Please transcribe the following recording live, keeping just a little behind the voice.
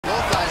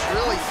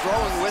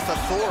throwing with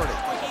authority.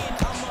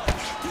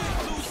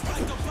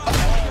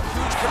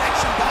 Huge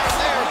connection by him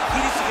there. He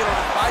needs to get on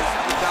his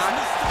bicycle, John.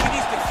 He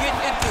needs to get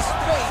into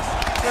space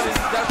so that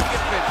he doesn't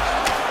get finished.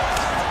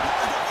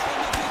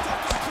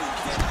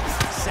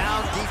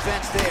 Sound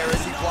defense there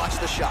as he blocks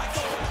the shots.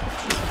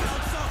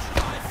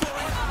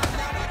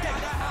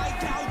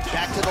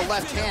 Back to the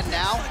left hand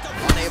now,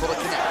 unable to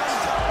connect.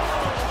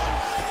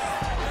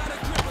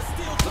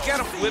 Look at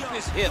him whip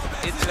his hip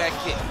into that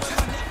kick.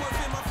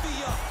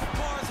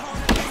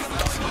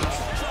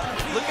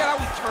 Look at how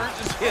he turns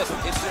his hip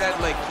into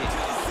that leg kick.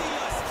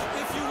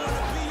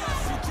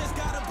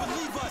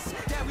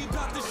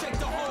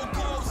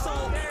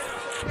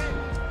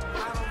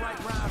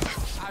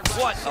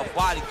 What a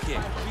body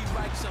kick.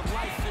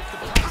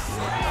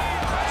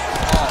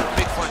 Oh,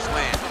 big punch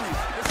lands.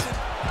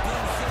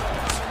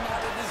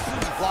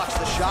 Blocks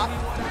the shot.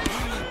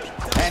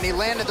 And he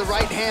landed the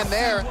right hand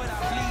there.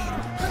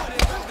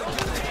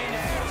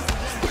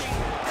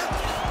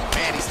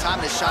 Man, he's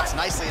timing his shots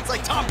nicely. It's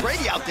like Tom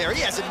Brady out there.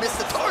 He hasn't missed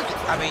the target.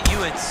 I mean,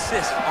 you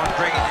insist on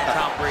bringing in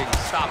Tom Brady.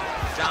 Stop it,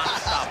 John,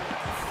 stop it.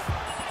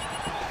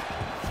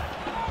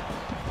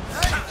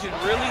 You can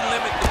really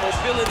limit the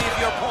mobility of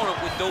your opponent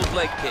with those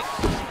leg kicks.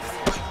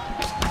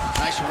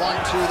 Nice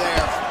 1-2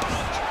 there.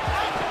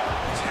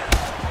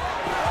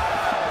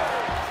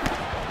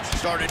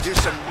 Starting to do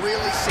some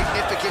really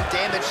significant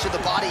damage to the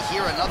body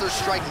here. Another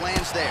strike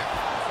lands there.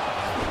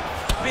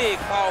 Big,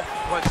 powerful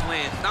punch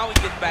lands. Now he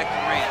gets back to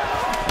range.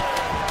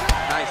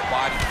 Nice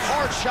body.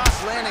 Hard shots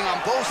landing on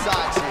both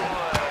sides here.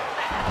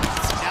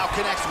 Now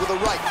connects with a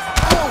right.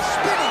 Oh,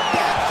 spinning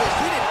back fist.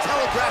 He didn't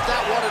telegraph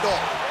that one at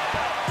all.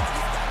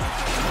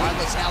 All right,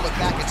 let's now look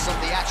back at some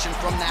of the action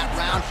from that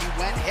round. He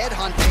went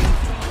headhunting,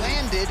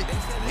 landed,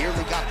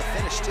 nearly got the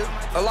finish too.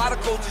 A lot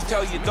of coaches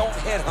tell you don't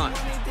headhunt.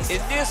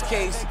 In this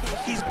case,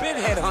 he's been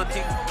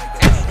headhunting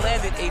and he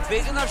landed a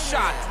big enough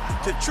shot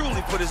to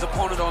truly put his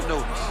opponent on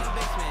notice.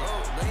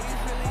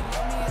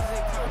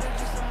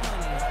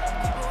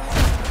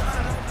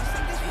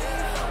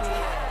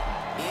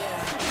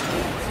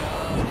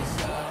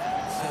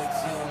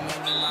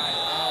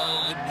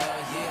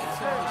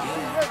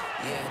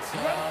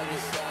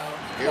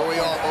 Here we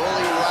are,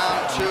 early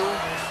round 2.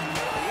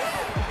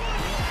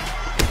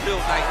 Real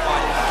nice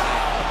body.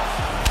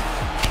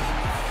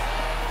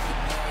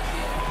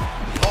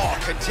 Oh,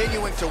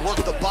 continuing to work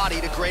the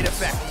body to great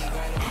effect.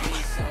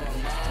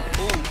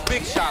 Ooh,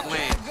 big shot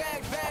lands.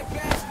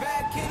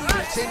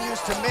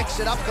 Continues to mix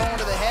it up, going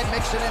to the head,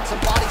 mixing in some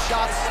body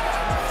shots.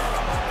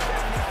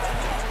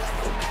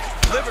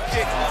 Liver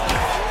kick.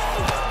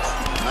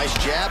 Nice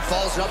jab,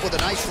 follows it up with a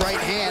nice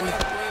right hand.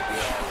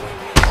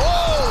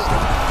 Oh!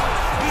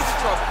 He's in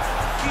trouble.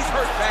 He's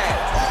hurt bad.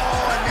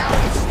 Oh, and now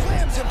he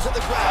slams him to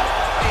the ground.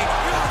 A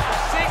beautiful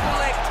single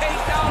leg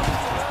takedown,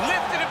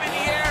 lifted him in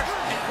the air,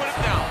 and put him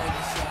down.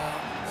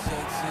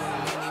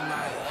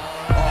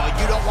 Oh,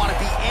 you don't want to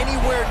be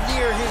anywhere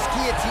near his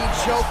guillotine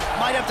choke.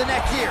 Might have the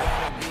neck here.